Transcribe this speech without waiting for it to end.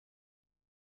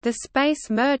The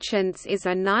Space Merchants is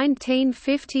a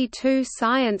 1952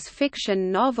 science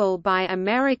fiction novel by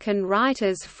American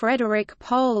writers Frederik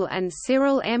Pohl and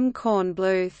Cyril M.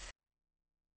 Kornbluth.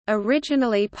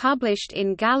 Originally published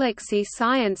in Galaxy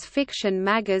Science Fiction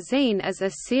magazine as a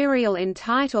serial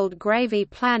entitled Gravy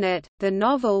Planet, the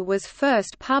novel was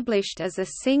first published as a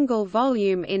single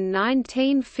volume in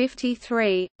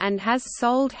 1953, and has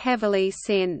sold heavily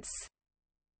since.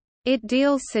 It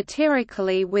deals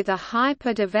satirically with a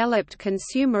hyper-developed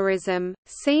consumerism,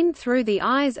 seen through the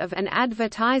eyes of an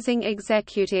advertising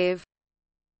executive.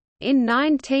 In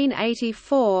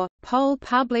 1984, Pohl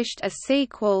published a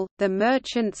sequel, The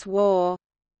Merchant's War.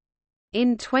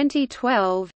 In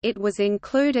 2012, it was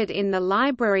included in the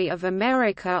Library of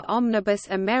America Omnibus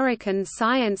American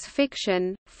Science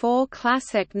Fiction, 4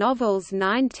 classic novels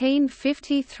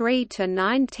 1953 to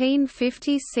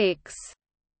 1956.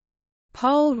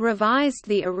 Pohl revised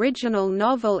the original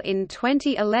novel in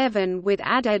 2011 with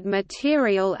added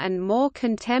material and more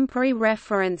contemporary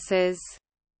references.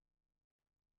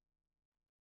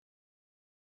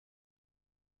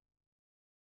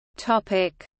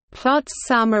 Topic: Plot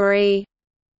summary.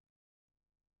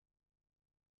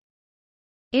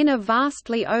 In a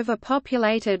vastly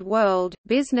overpopulated world,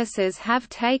 businesses have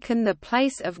taken the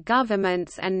place of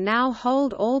governments and now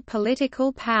hold all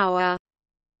political power.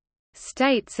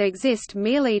 States exist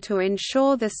merely to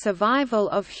ensure the survival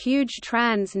of huge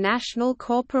transnational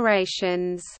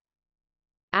corporations.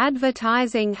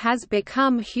 Advertising has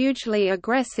become hugely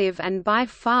aggressive and by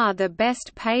far the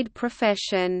best paid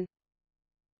profession.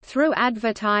 Through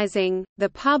advertising, the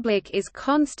public is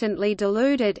constantly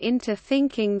deluded into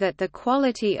thinking that the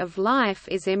quality of life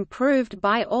is improved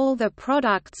by all the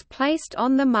products placed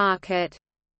on the market.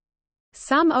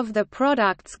 Some of the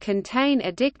products contain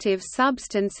addictive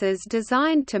substances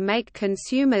designed to make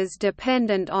consumers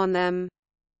dependent on them.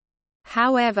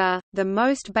 However, the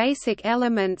most basic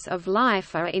elements of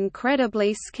life are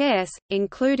incredibly scarce,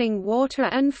 including water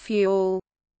and fuel.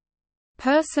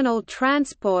 Personal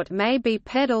transport may be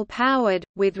pedal-powered,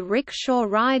 with rickshaw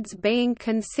rides being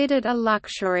considered a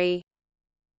luxury.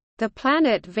 The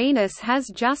planet Venus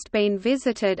has just been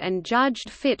visited and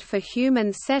judged fit for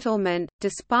human settlement.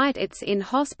 Despite its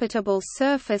inhospitable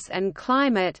surface and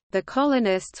climate, the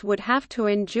colonists would have to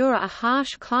endure a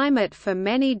harsh climate for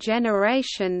many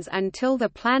generations until the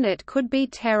planet could be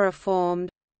terraformed.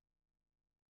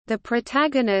 The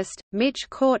protagonist, Mitch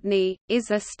Courtney, is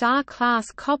a star-class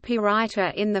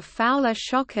copywriter in the Fowler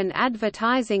Schocken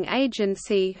advertising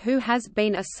agency who has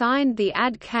been assigned the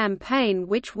ad campaign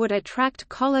which would attract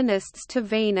colonists to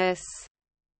Venus.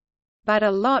 But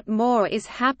a lot more is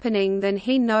happening than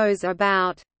he knows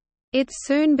about. It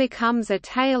soon becomes a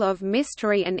tale of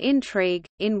mystery and intrigue,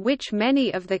 in which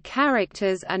many of the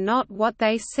characters are not what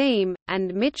they seem,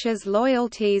 and Mitch's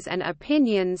loyalties and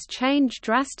opinions change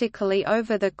drastically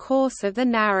over the course of the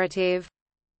narrative.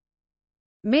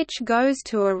 Mitch goes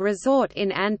to a resort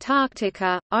in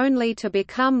Antarctica, only to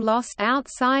become lost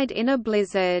outside in a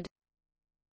blizzard.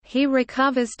 He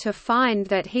recovers to find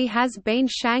that he has been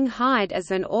shanghaied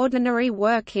as an ordinary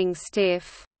working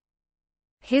stiff.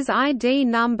 His ID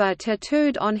number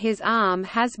tattooed on his arm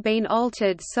has been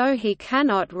altered so he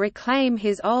cannot reclaim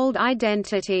his old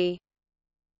identity.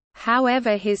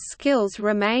 However, his skills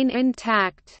remain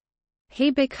intact.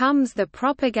 He becomes the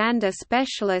propaganda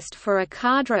specialist for a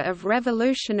cadre of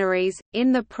revolutionaries,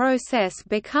 in the process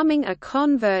becoming a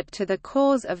convert to the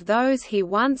cause of those he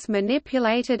once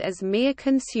manipulated as mere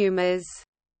consumers.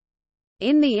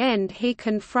 In the end he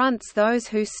confronts those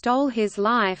who stole his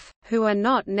life, who are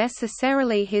not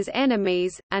necessarily his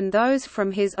enemies, and those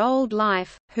from his old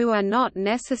life, who are not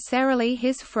necessarily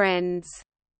his friends.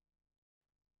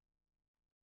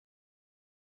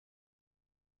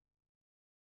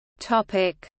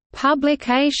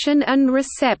 Publication and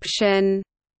reception.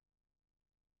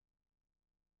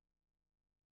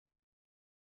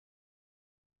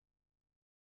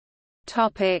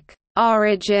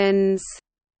 Origins.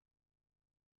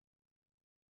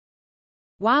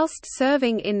 Whilst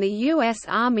serving in the U.S.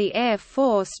 Army Air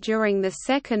Force during the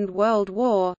Second World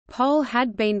War, Pohl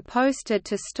had been posted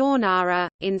to Stornara,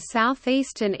 in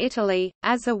southeastern Italy,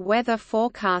 as a weather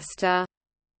forecaster.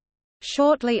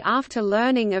 Shortly after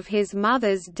learning of his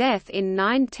mother's death in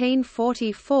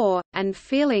 1944, and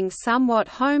feeling somewhat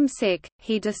homesick,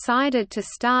 he decided to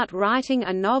start writing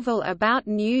a novel about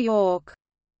New York.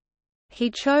 He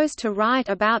chose to write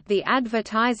about the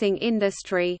advertising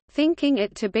industry, thinking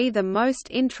it to be the most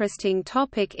interesting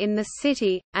topic in the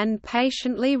city, and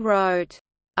patiently wrote,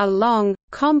 "a long,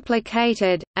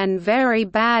 complicated, and very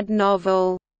bad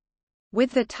novel."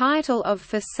 with the title of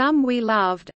For Some We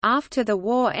Loved. After the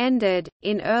war ended,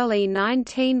 in early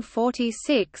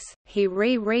 1946, he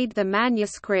reread the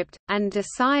manuscript, and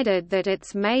decided that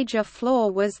its major flaw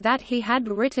was that he had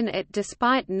written it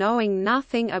despite knowing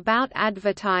nothing about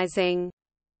advertising.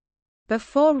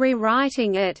 Before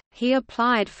rewriting it, he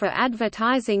applied for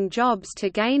advertising jobs to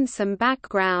gain some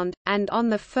background, and on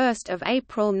 1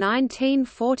 April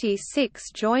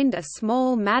 1946 joined a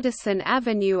small Madison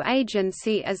Avenue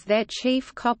agency as their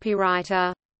chief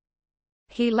copywriter.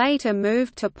 He later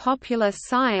moved to popular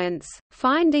science,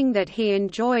 finding that he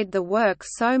enjoyed the work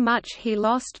so much he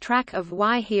lost track of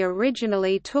why he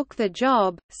originally took the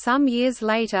job. Some years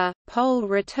later, Pohl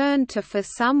returned to For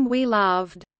Some We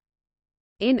Loved.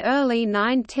 In early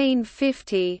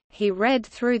 1950, he read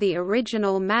through the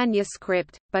original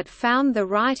manuscript, but found the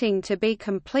writing to be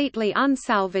completely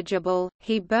unsalvageable.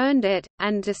 He burned it,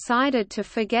 and decided to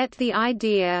forget the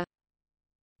idea.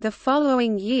 The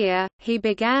following year, he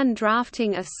began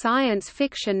drafting a science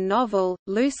fiction novel,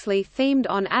 loosely themed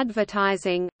on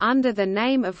advertising, under the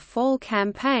name of Fall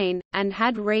Campaign, and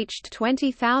had reached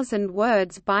 20,000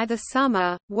 words by the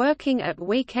summer, working at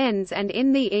weekends and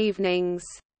in the evenings.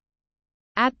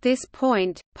 At this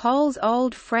point, Pohl's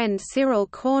old friend Cyril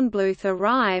Kornbluth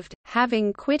arrived,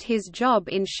 having quit his job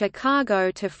in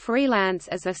Chicago to freelance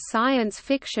as a science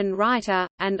fiction writer,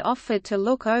 and offered to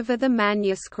look over the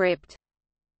manuscript.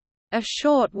 A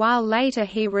short while later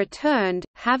he returned,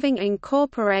 having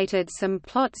incorporated some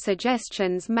plot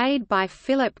suggestions made by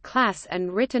Philip Klass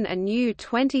and written a new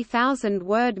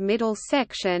 20,000-word middle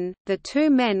section. The two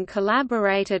men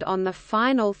collaborated on the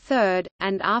final third,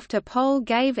 and after Pohl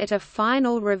gave it a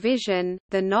final revision,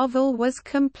 the novel was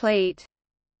complete.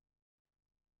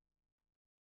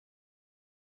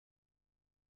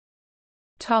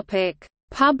 Topic: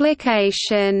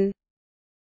 Publication.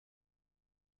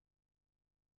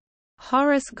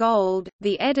 Horace Gold,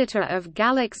 the editor of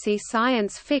Galaxy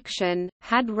Science Fiction,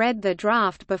 had read the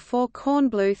draft before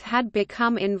Kornbluth had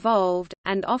become involved,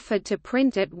 and offered to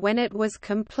print it when it was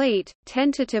complete,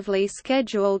 tentatively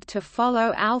scheduled to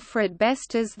follow Alfred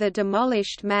Bester's The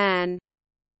Demolished Man.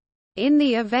 In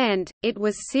the event, it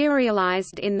was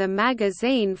serialized in the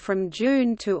magazine from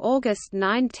June to August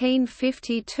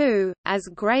 1952, as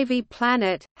Gravy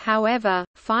Planet. However,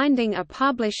 finding a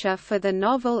publisher for the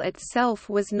novel itself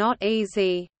was not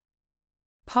easy.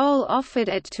 Pohl offered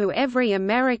it to every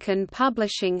American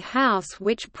publishing house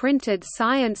which printed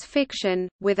science fiction,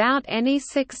 without any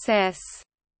success.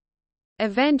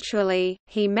 Eventually,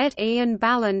 he met Ian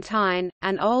Ballantine,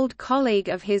 an old colleague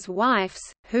of his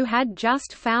wife's, who had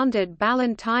just founded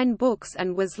Ballantine Books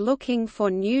and was looking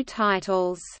for new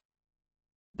titles.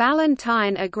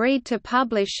 Ballantine agreed to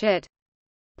publish it.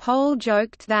 Pohl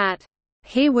joked that,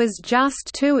 "He was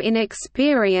just too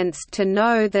inexperienced to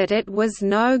know that it was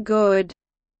no good."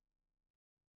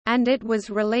 And it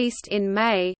was released in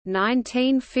May,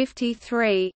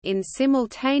 1953, in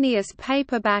simultaneous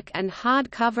paperback and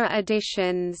hardcover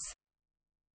editions.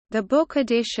 The book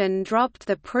edition dropped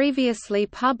the previously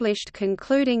published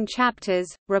concluding chapters,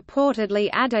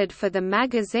 reportedly added for the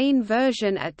magazine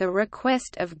version at the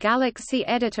request of Galaxy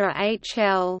editor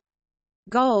H.L.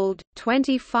 Gold.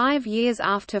 25 years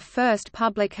after first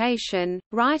publication,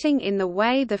 writing in The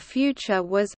Way the Future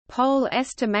Was, Pohl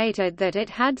estimated that it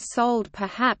had sold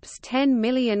perhaps 10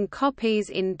 million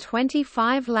copies in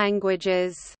 25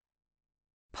 languages.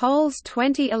 Pohl's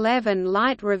 2011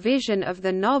 light revision of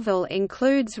the novel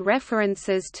includes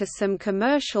references to some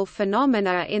commercial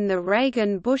phenomena in the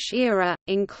Reagan-Bush era,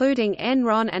 including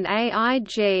Enron and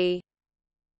AIG.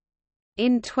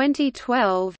 In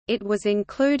 2012, it was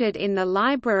included in the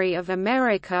Library of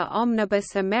America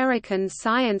Omnibus American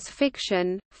Science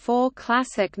Fiction, 4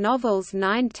 classic novels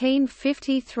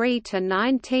 1953 to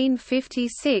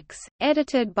 1956,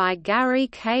 edited by Gary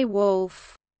K.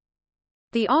 Wolfe.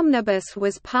 The omnibus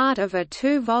was part of a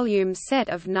 2-volume set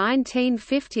of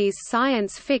 1950s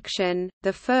science fiction,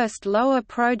 the first Lower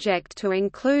project to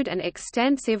include an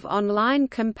extensive online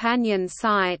companion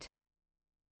site.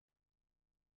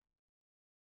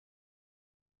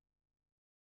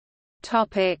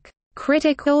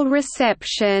 Critical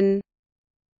reception.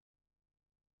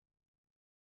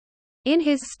 In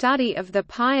his study of the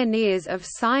pioneers of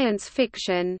science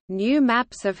fiction, New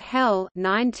Maps of Hell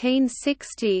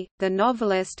 1960, the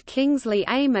novelist Kingsley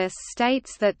Amis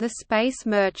states that The Space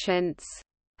Merchants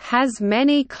has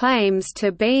many claims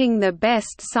to being the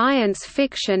best science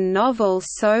fiction novel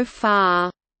so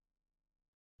far.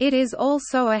 It is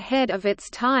also ahead of its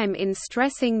time in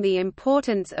stressing the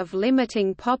importance of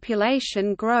limiting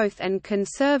population growth and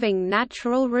conserving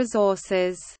natural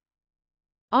resources.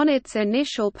 On its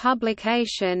initial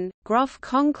publication, Groff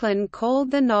Conklin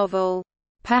called the novel,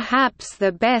 "...perhaps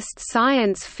the best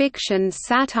science fiction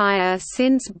satire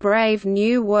since Brave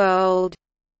New World."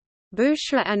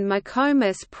 Boucher and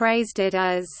McComas praised it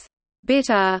as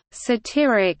bitter,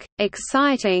 satiric,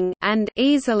 exciting, and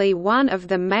easily one of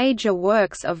the major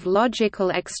works of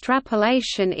logical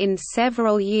extrapolation in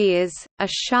several years, a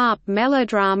sharp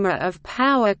melodrama of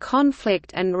power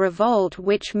conflict and revolt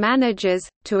which manages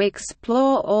to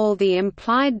explore all the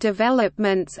implied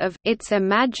developments of its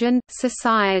imagined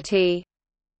society.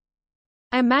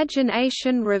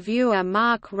 Imagination reviewer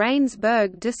Mark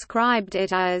Rainsberg described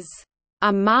it as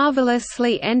a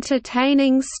marvelously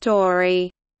entertaining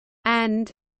story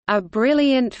and a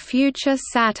brilliant future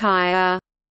satire.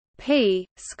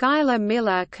 Schuyler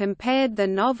Miller compared the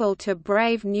novel to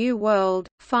Brave New World,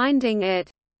 finding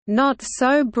it not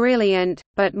so brilliant,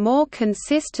 but more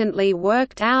consistently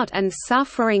worked out and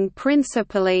suffering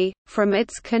principally from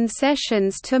its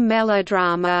concessions to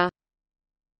melodrama.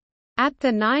 At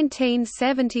the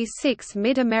 1976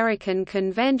 Mid-American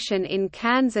Convention in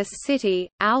Kansas City,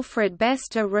 Alfred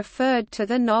Bester referred to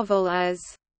the novel as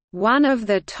one of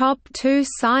the top 2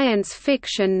 science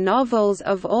fiction novels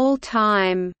of all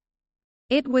time.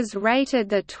 It was rated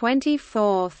the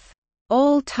 24th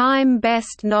all-time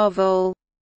best novel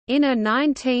in a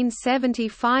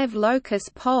 1975 Locus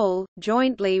poll,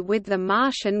 jointly with The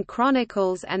Martian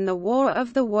Chronicles and The War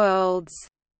of the Worlds.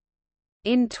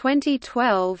 In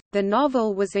 2012, the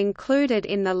novel was included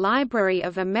in the Library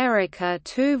of America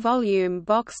 2-volume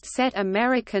boxed set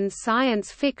American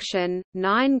Science Fiction,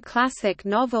 9 Classic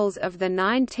Novels of the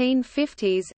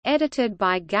 1950s, edited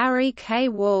by Gary K.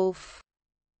 Wolfe.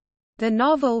 The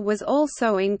novel was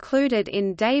also included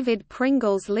in David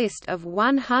Pringle's list of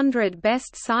 100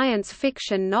 best science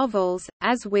fiction novels.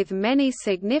 As with many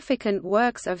significant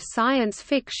works of science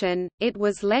fiction, it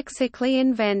was lexically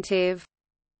inventive.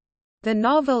 The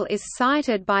novel is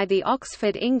cited by the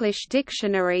Oxford English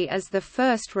Dictionary as the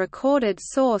first recorded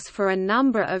source for a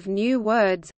number of new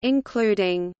words,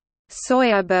 including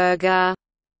Soyerberger,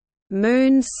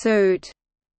 moon suit,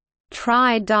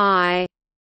 tri-di,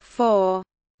 for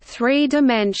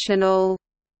three-dimensional,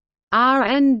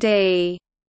 R&D,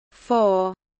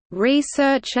 for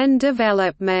research and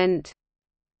development,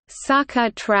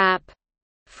 sucker trap,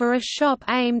 for a shop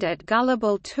aimed at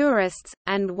gullible tourists,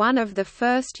 and one of the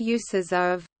first uses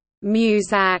of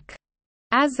 «muzak»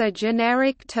 as a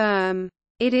generic term.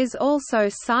 It is also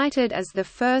cited as the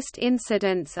first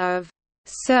incidence of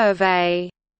 «survey»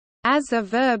 as a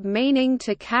verb meaning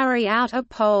to carry out a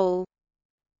poll.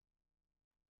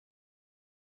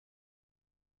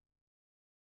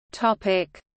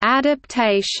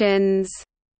 Adaptations.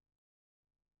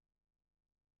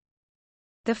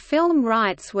 The film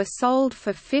rights were sold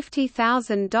for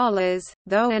 $50,000,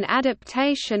 though an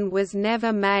adaptation was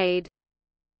never made.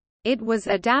 It was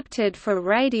adapted for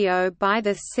radio by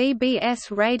the CBS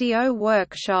Radio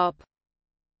Workshop.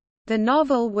 The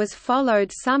novel was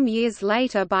followed some years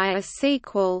later by a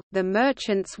sequel, The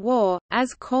Merchant's War.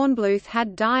 As Kornbluth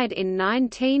had died in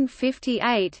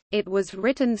 1958, it was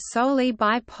written solely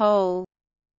by Pohl.